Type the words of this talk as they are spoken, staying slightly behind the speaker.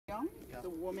the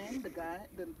women, the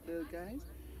guys,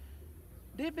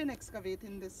 they've been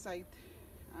excavating this site.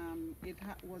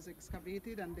 Was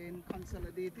excavated and then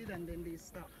consolidated, and then they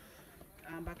stopped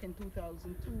back in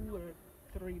 2002 or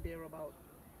 3 thereabout.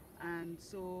 And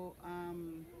so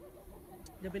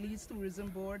the Belize Tourism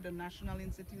Board, the National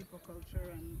Institute for Culture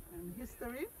and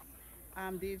History,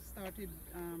 they've started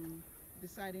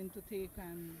deciding to take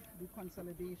and do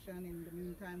consolidation. In the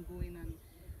meantime, going and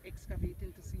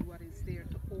excavating to see what is there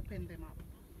to open them up.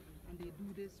 And they do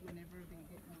this whenever they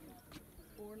get money.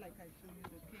 Or like I show you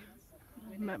the kids,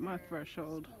 Met whenever my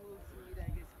threshold. schools need, I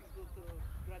guess, people to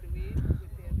graduate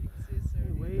with their thesis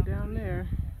or their Way down doctorate, there.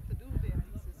 to do their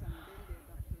thesis and then their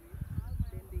doctorate,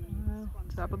 then they Top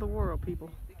sponsor, of the world, people.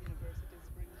 the universities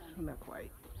bring money, Not quite.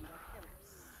 and that helps.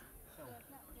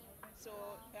 So,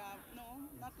 no,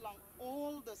 not long.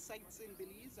 All the sites in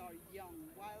Belize are young,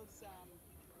 whilst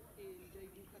in the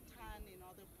Yucatan, in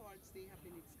other parts, they have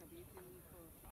been